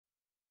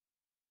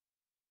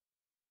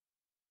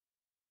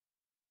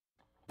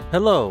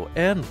Hello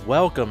and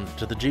welcome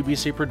to the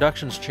GBC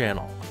Productions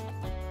channel.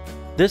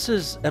 This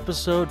is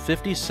episode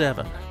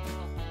 57.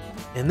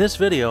 In this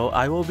video,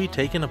 I will be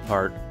taking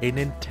apart a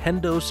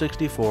Nintendo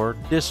 64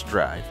 disk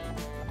drive.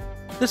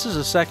 This is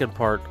the second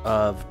part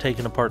of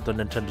taking apart the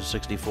Nintendo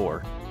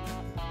 64.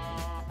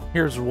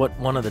 Here's what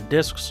one of the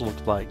discs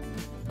looked like.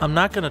 I'm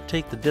not going to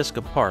take the disc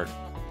apart,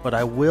 but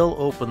I will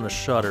open the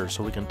shutter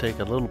so we can take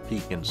a little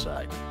peek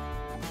inside.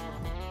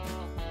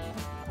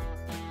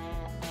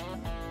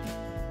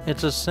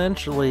 It's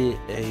essentially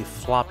a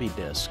floppy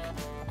disk.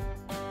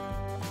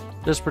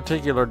 This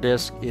particular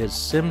disk is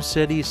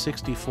SimCity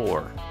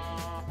 64.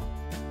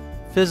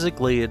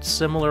 Physically, it's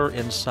similar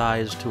in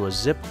size to a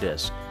zip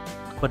disk,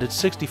 but it's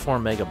 64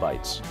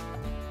 megabytes.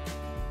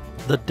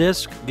 The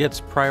disk gets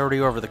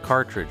priority over the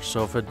cartridge,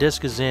 so if a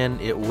disk is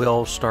in, it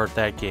will start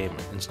that game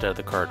instead of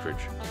the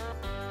cartridge.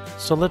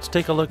 So let's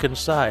take a look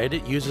inside.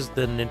 It uses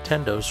the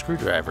Nintendo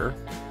screwdriver.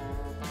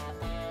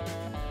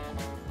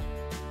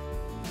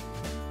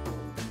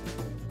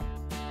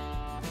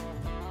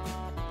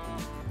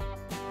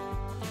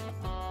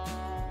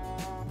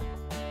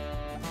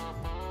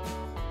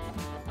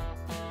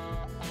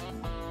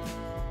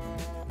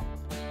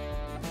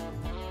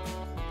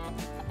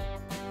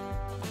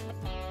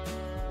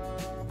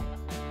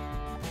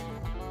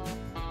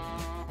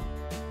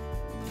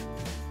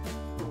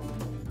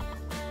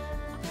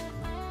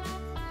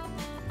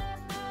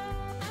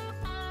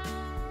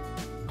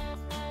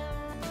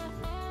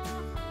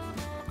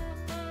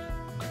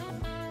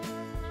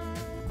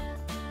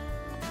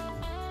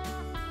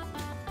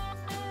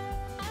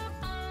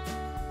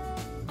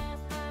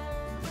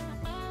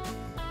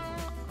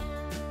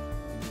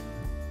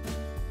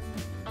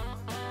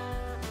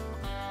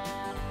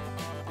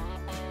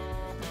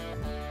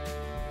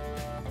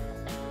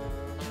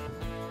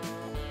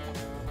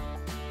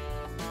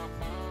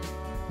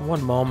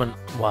 One moment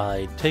while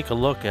I take a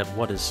look at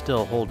what is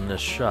still holding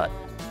this shut.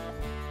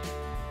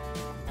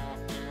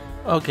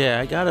 Okay,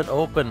 I got it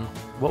open.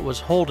 What was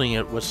holding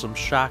it was some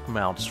shock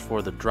mounts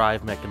for the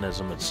drive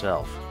mechanism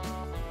itself.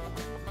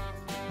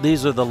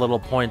 These are the little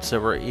points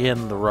that were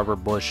in the rubber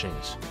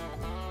bushings.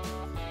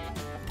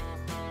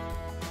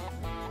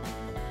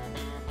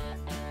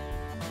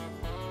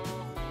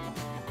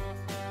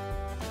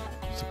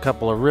 There's a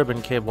couple of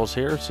ribbon cables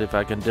here, see if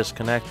I can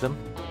disconnect them.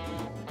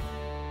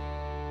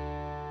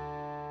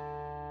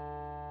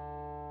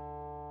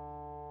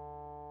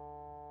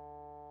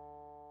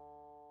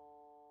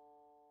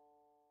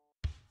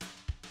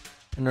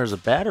 And there's a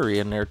battery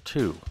in there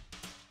too.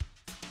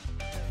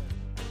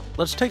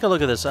 Let's take a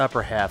look at this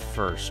upper half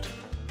first.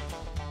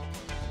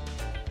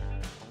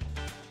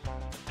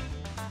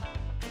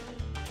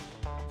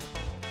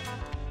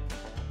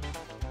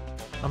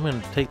 I'm going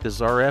to take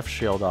this RF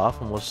shield off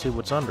and we'll see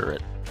what's under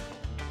it.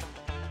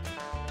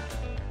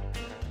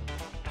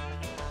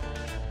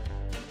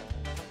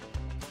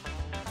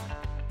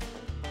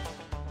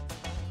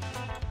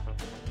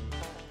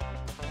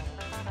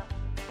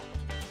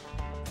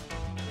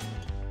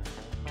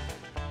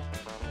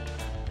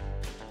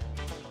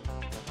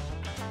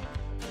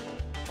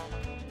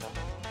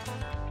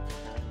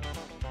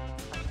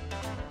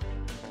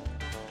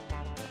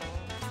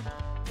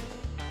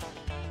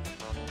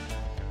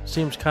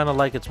 Seems kind of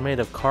like it's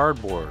made of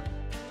cardboard,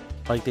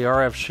 like the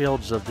RF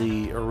shields of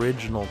the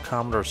original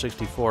Commodore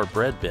 64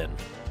 bread bin.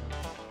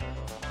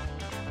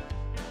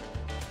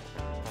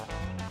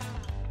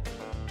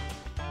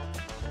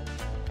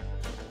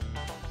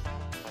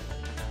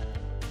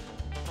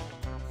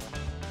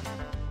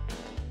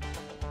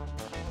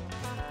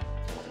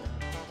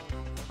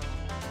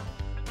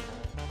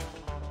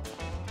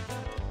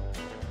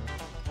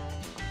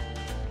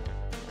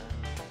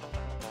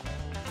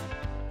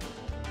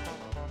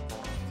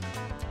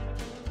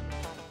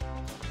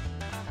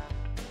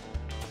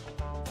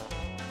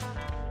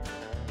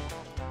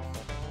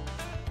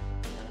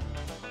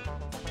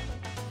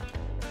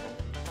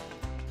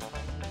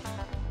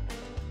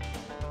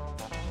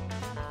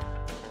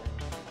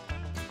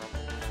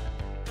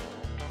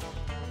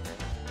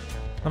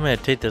 I'm going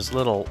to take this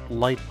little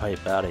light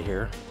pipe out of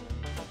here.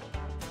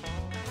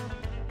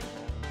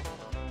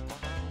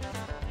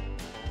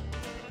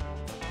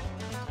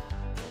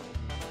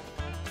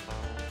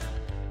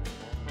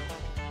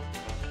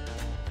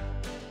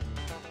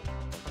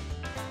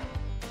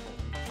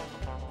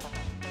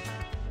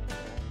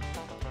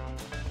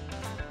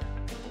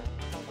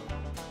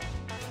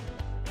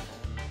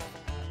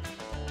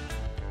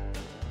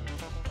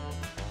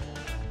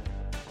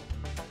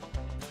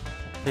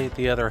 Take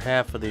the other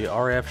half of the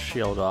RF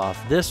shield off.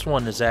 This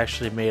one is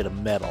actually made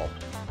of metal.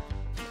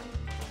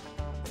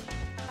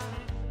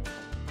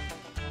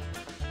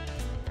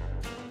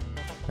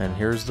 And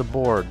here's the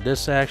board.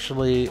 This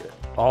actually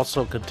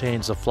also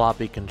contains a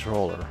floppy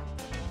controller.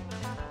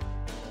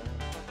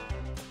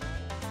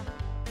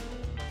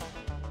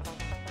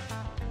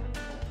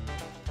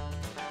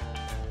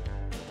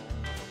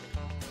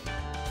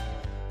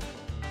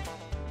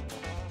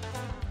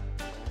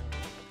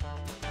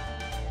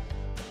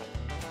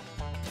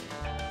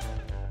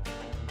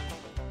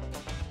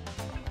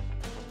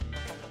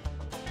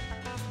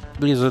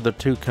 These are the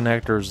two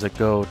connectors that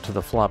go to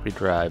the floppy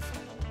drive.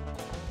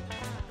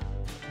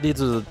 These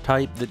are the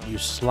type that you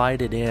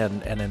slide it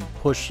in and then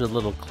push the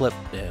little clip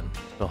in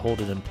to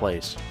hold it in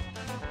place.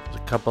 There's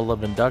a couple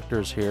of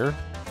inductors here.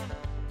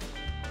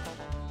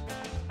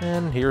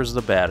 And here's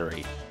the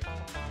battery.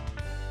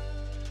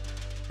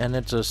 And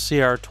it's a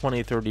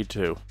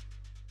CR2032.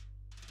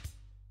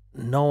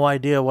 No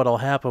idea what'll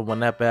happen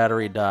when that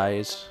battery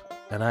dies,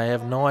 and I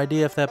have no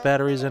idea if that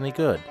battery is any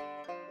good.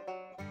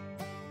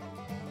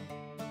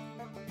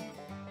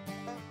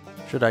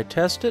 Should I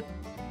test it?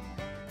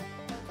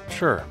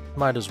 Sure,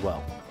 might as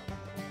well.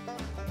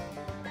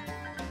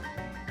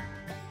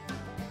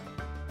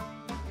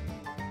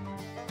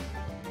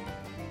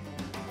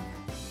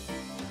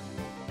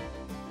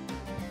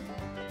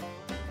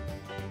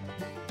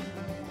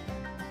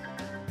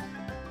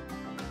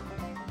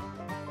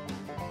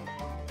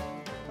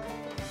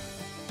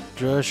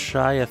 Just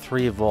shy of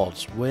 3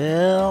 volts.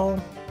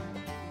 Well,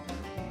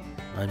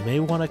 I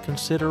may want to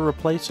consider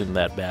replacing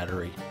that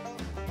battery.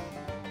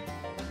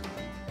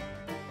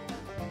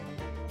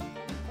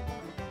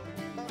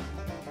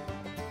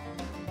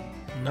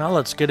 Now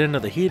let's get into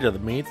the heat of the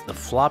meat, the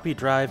floppy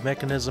drive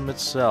mechanism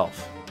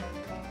itself.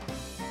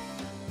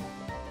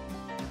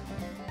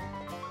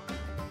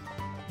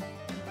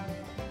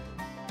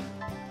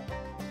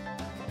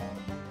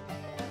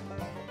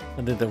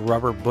 I think the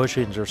rubber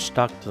bushings are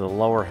stuck to the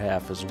lower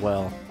half as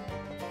well.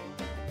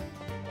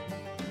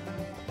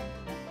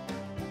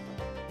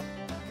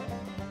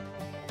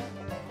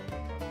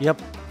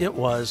 Yep, it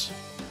was.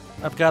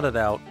 I've got it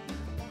out.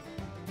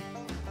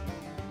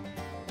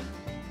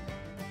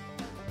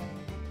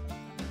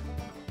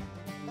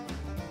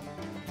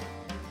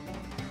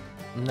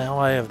 Now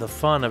I have the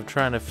fun of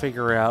trying to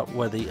figure out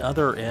where the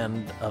other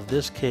end of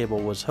this cable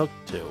was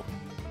hooked to.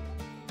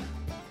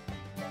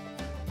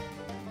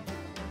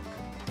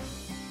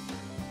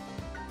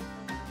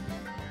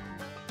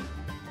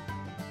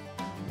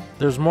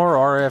 There's more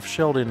RF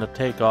shielding to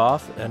take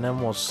off, and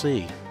then we'll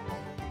see.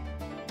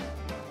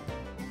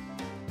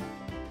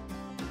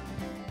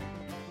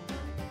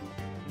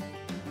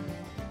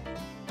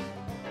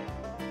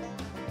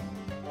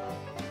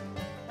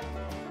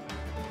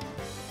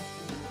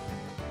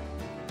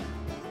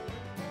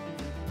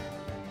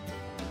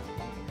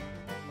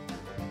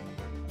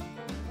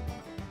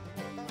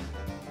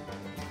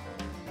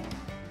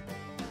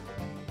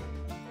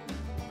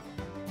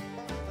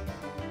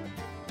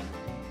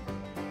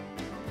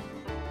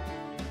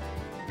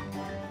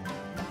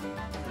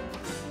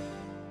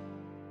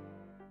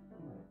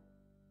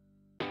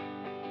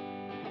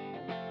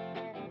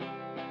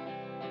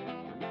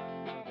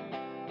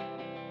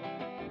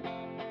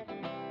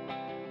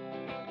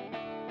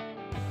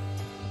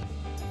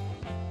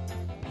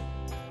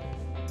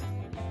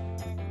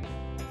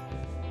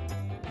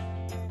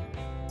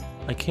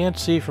 I can't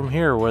see from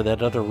here where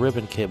that other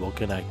ribbon cable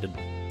connected.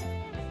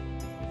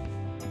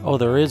 Oh,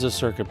 there is a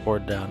circuit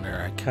board down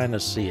there. I kind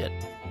of see it.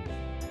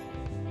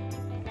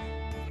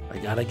 I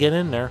gotta get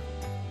in there.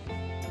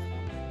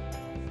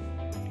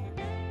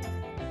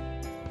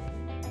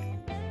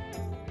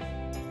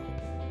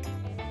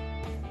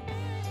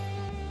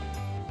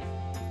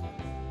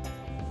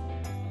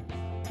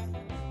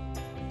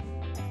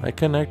 My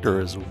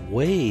connector is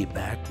way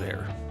back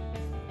there.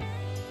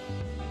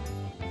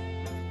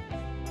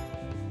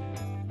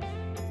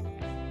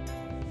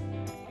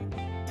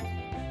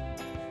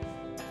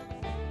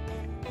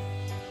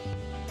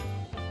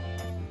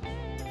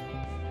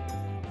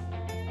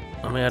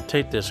 I'm going to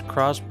take this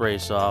cross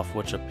brace off,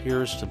 which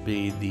appears to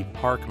be the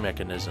park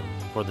mechanism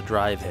for the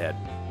drive head.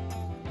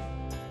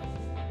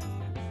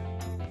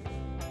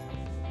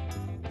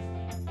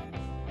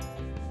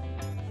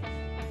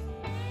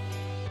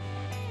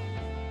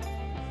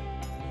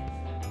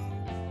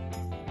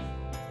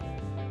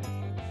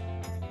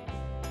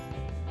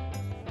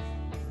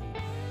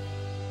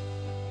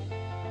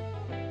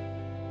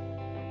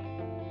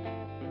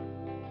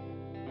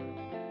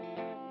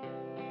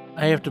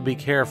 I have to be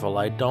careful.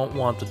 I don't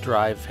want the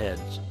drive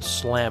heads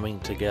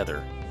slamming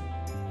together.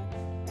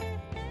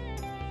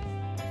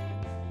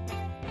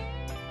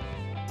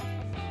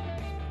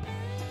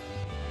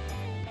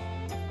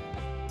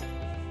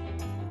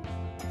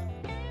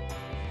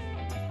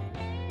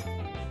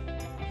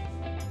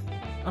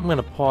 I'm going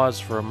to pause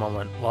for a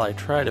moment while I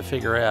try to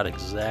figure out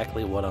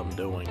exactly what I'm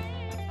doing.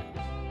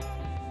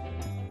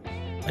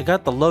 I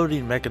got the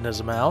loading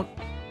mechanism out.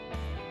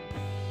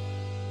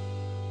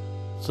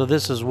 So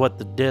this is what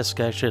the disc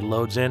actually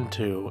loads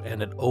into,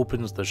 and it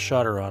opens the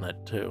shutter on it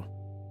too.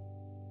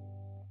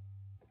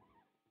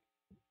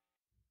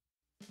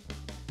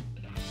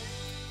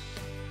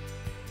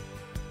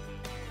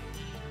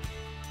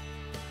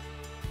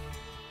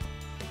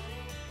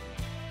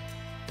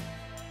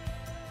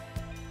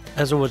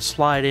 As it would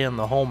slide in,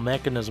 the whole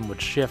mechanism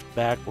would shift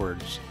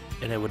backwards,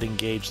 and it would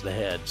engage the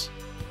heads.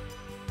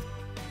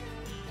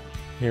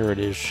 Here it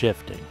is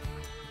shifting.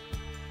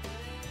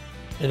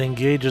 It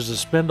engages the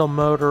spindle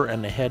motor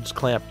and the heads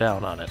clamp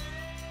down on it.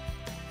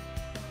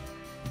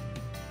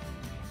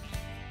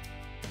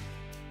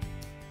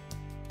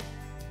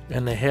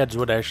 and the heads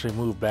would actually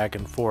move back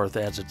and forth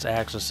as it's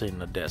accessing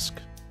the disc.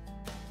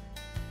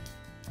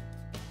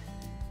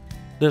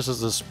 This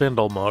is the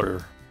spindle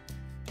motor.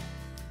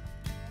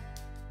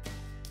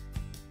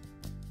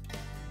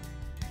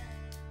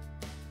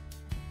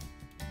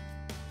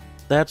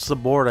 That's the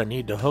board I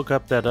need to hook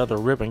up that other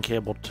ribbon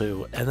cable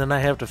to, and then I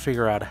have to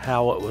figure out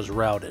how it was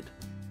routed.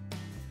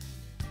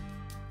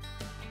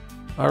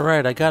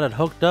 Alright, I got it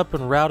hooked up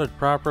and routed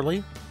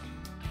properly.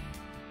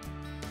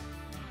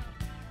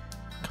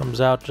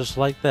 Comes out just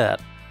like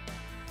that.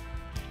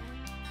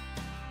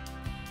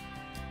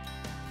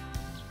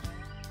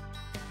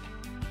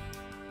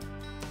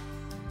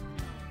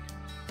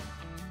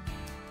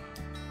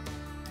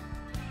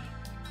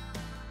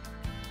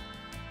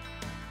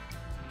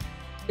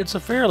 It's a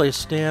fairly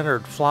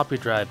standard floppy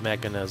drive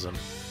mechanism.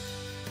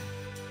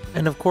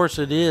 And of course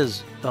it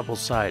is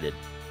double-sided.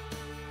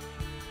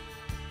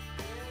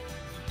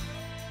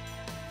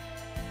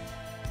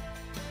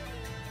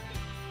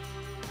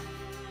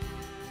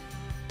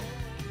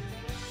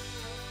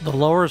 The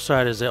lower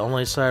side is the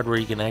only side where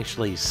you can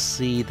actually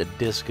see the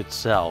disc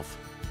itself.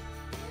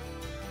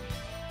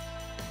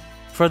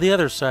 For the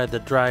other side, the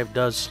drive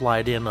does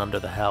slide in under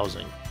the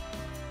housing.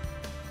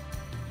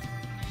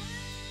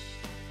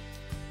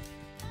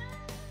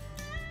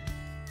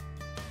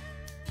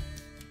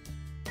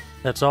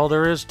 That's all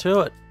there is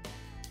to it.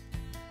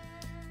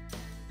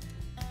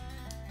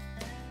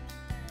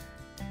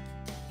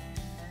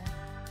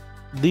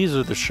 These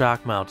are the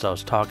shock mounts I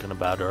was talking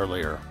about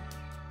earlier.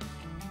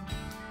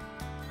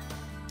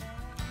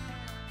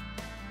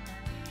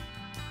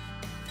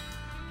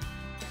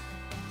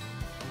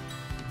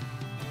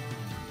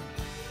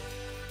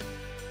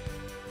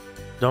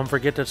 Don't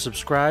forget to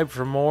subscribe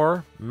for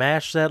more,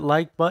 mash that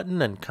like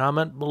button, and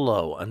comment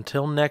below.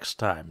 Until next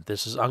time,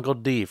 this is Uncle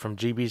D from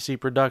GBC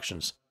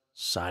Productions,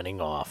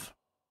 signing off.